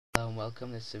and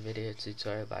welcome. This is a video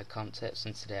tutorial by CompTips,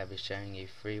 and today I'll be showing you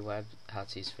how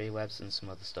to use Freewebs and some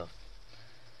other stuff.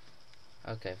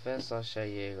 Okay, first I'll show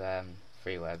you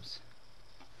Freewebs.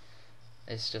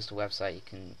 It's just a website. You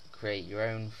can create your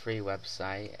own free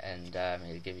website, and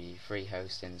it'll give you free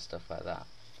hosting and stuff like that.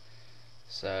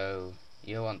 So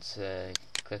you want to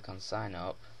click on sign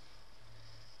up,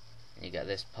 and you get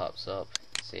this pops up.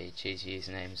 So you choose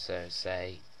username. So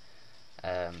say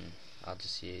I'll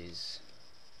just use,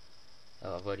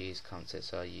 I've already used CompTips,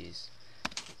 so I'll use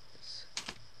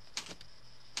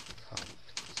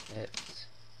CompTips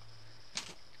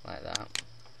like that.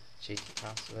 Choose your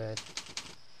password,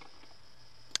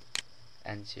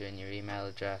 enter in your email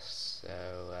address, so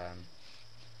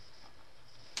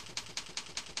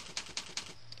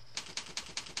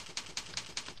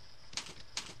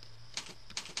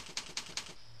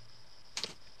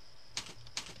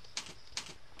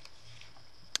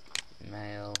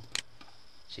mail,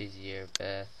 choose your year of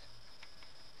birth.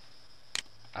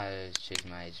 I always choose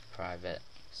my age private,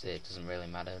 so it doesn't really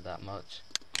matter that much.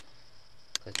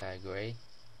 Click I agree,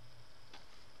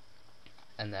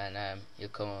 and then you'll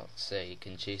come up, so you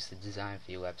can choose the design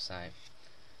for your website,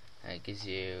 and it gives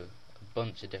you a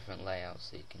bunch of different layouts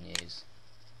that you can use.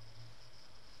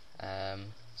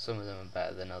 Some of them are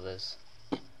better than others.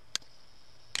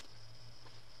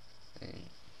 And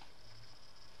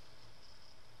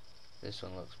this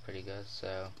one looks pretty good,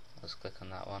 so let's click on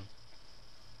that one.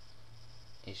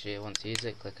 You sure you want to use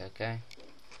it? Click OK, and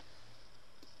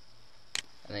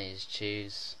then you just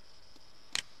choose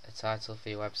a title for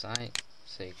your website.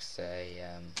 So you can say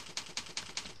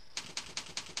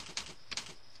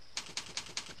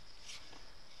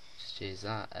just choose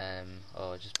that,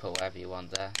 or just put whatever you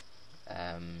want there.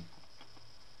 You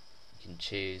can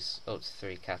choose up to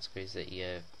 3 categories that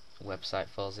your website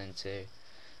falls into.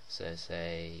 So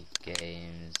say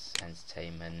games,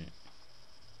 entertainment,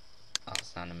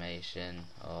 arts and animation,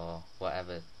 or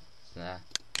whatever is there.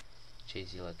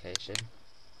 Choose your location,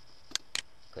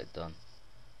 click done,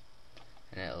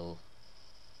 and it'll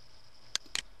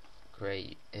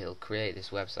create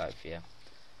this website for you.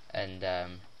 And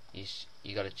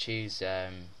you got to choose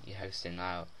your hosting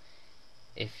now.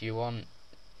 If you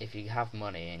have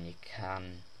money and you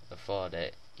can afford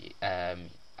it,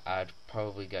 I'd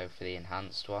probably go for the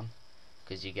enhanced one,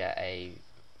 because you get a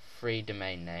free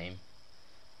domain name,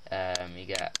 you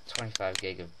get 25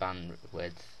 gig of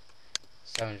bandwidth,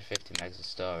 750 megs of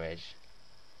storage,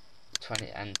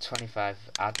 25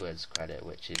 AdWords credit,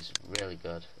 which is really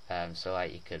good. So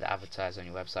like you could advertise on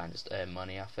your website and just earn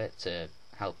money off it to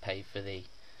help pay for the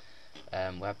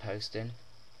web hosting.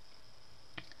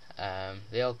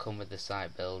 They all come with the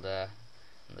site builder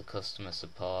and the customer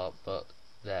support, but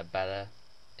they're better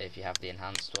if you have the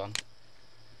enhanced one.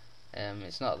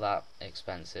 It's not that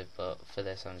expensive, but for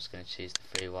this I'm just going to choose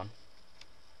the free one.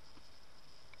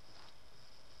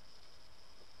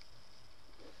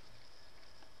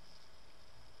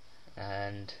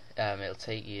 And it'll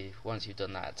take you, once you've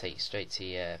done that, it'll take you straight to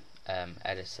your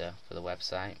editor for the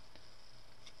website.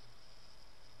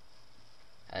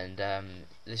 And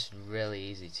this is really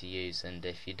easy to use, and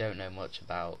if you don't know much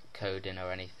about coding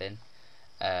or anything,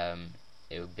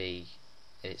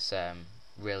 it's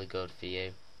really good for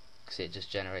you, because it just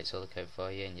generates all the code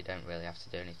for you and you don't really have to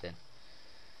do anything.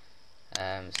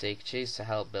 So you can choose to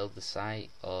help build the site,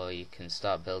 or you can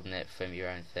start building it from your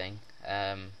own thing.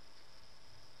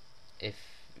 If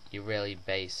you're really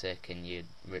basic and you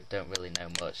don't really know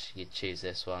much, you'd choose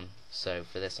this one. So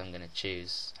for this I'm going to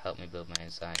choose help me build my own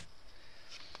site.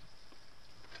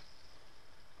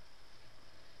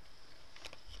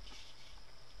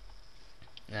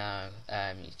 Now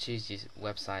you choose your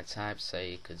website type, so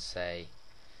you could say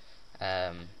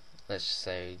let's just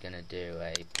say you're going to do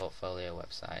a portfolio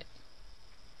website.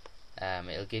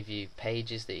 It'll give you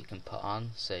pages that you can put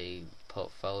on, so you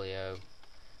portfolio,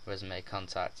 resume,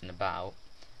 contact, and about.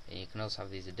 And you can also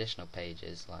have these additional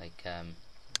pages like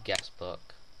guest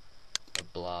book, a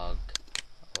blog,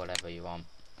 or whatever you want.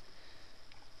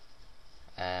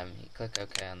 You click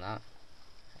OK on that,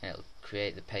 and it'll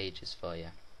create the pages for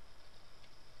you.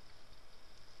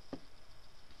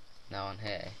 Now on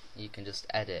here you can just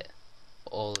edit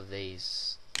all of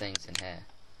these things in here.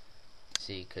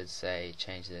 So you could say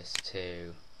change this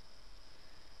to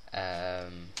I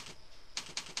am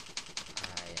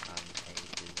a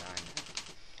designer.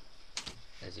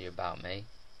 There's your about me,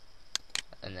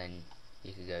 and then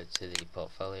you could go to the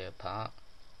portfolio part.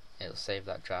 It'll save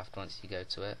that draft once you go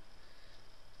to it,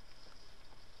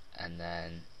 and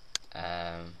then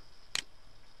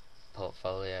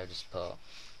portfolio, just put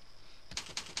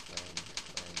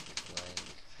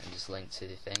link, and just link to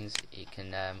the things. You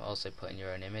can also put in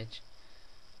your own image.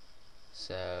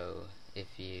 So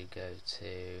if you go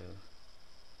to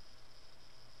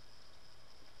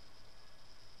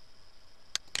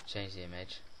change the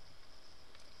image,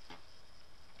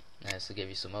 this will give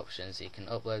you some options. You can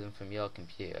upload them from your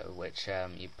computer, which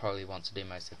you probably want to do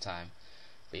most of the time,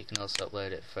 but you can also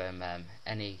upload it from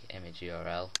any image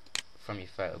URL from your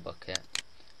photo bucket.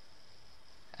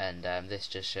 And this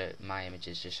just my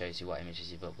images just shows you what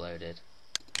images you've uploaded.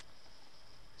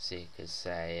 So you could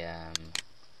say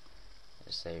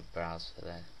just say browse for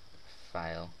the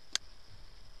file,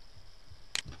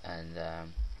 and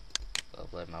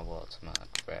upload my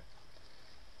watermark for it,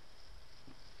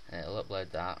 and it'll upload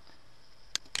that,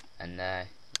 and there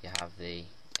you have the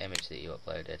image that you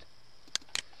uploaded.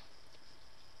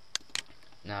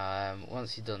 Now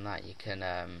once you've done that, you can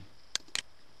if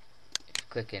you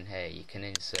click in here, you can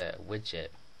insert a widget.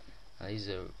 Now these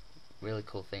are really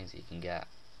cool things that you can get.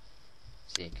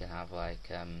 So you can have like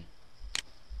a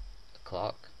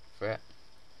clock for it,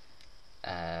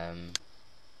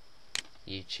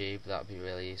 YouTube, that would be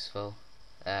really useful.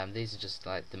 These are just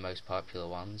like the most popular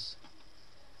ones.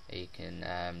 You can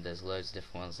there's loads of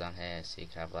different ones down here, so you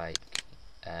can have like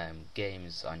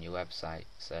games on your website,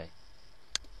 so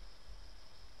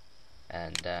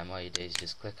and all you do is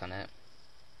just click on it,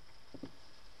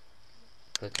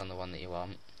 click on the one that you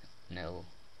want, and it'll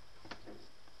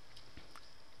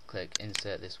click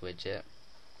insert this widget,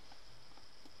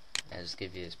 and just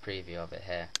give you this preview of it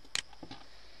here.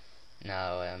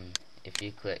 Now if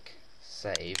you click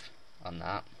save on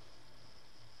that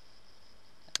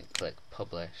and click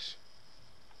publish,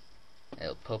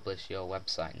 it'll publish your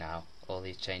website now, all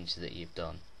these changes that you've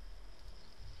done.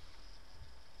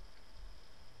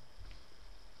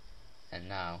 And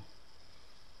now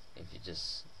if you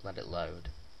just let it load,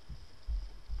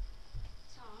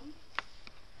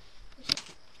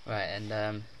 right,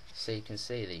 and so you can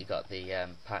see that you got the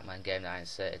Pac-Man game that I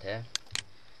inserted here.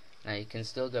 Now you can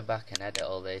still go back and edit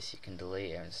all this, you can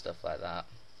delete it and stuff like that.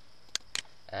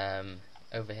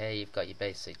 Over here you've got your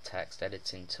basic text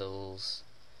editing tools,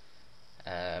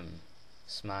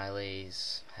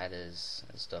 smileys, headers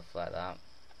and stuff like that,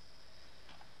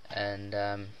 and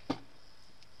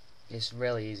it's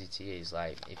really easy to use.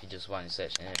 Like if you just want to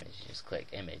search an image, you just click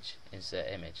image, insert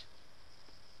image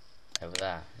over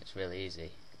there. It's really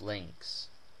easy. Links,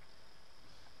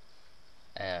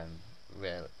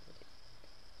 really,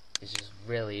 it's just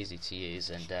really easy to use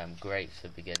and great for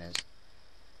beginners.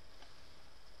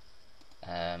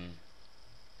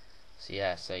 So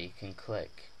yeah, so you can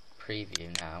click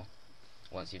preview now.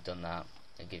 Once you've done that,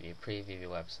 it'll give you a preview of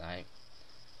your website.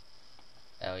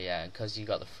 Oh yeah, because you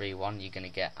got the free one, you're gonna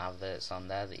get adverts on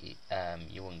there that you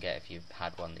wouldn't get if you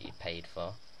had one that you paid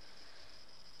for.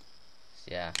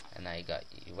 So yeah, and now you got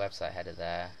your website header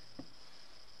there.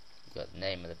 You got the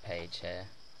name of the page here,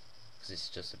 because it's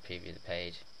just a preview of the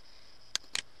page.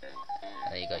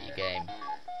 And then you got your game.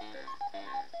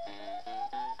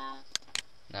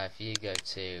 Now if you go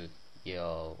to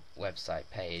your website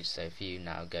page, so if you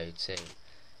now go to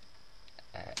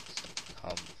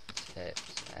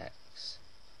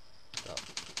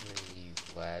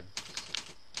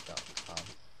xcomptipsx.freewebs.com,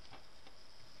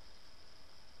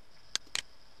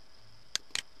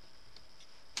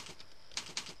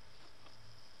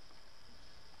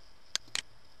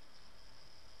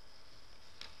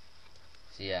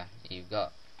 so yeah, you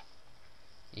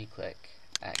click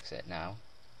exit now,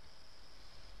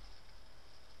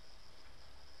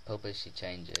 publish your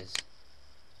changes,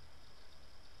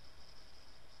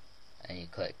 and you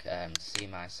click see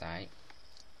my site,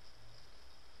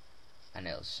 and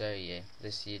it'll show you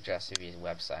this is the address of your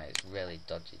website. It's a really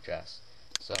dodgy address,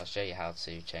 so I'll show you how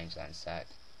to change that in a sec.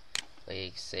 But you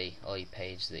can see all your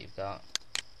pages that you've got.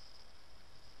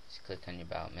 Just click on your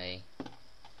about me,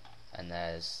 and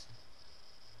there's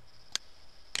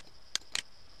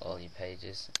all your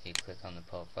pages. You click on the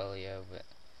portfolio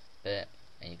bit,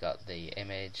 and you got the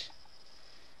image,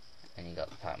 and you got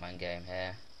the Pac-Man game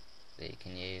here that you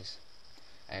can use,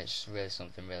 and it's really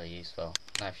something really useful.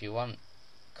 Now if you want,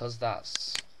 because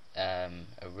that's a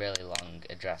really long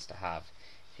address to have,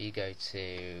 if you go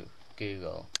to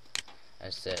Google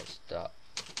and search .co.nr,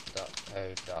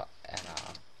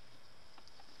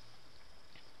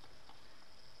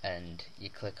 and you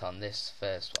click on this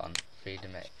first one,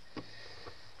 freedom,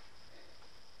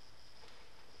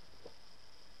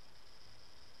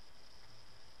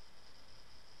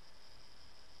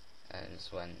 and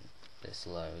it's when this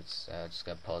loads, so I'm just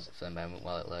going to pause it for a moment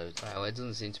while it loads. Right, well, it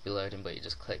doesn't seem to be loading, but you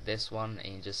just click this one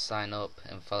and you just sign up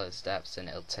and follow the steps, and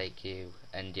it'll take you,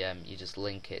 and you just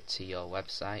link it to your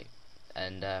website,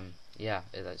 and yeah,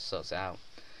 it sorts it out.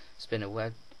 It's been a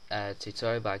web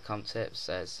tutorial by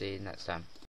CompTips. See you next time.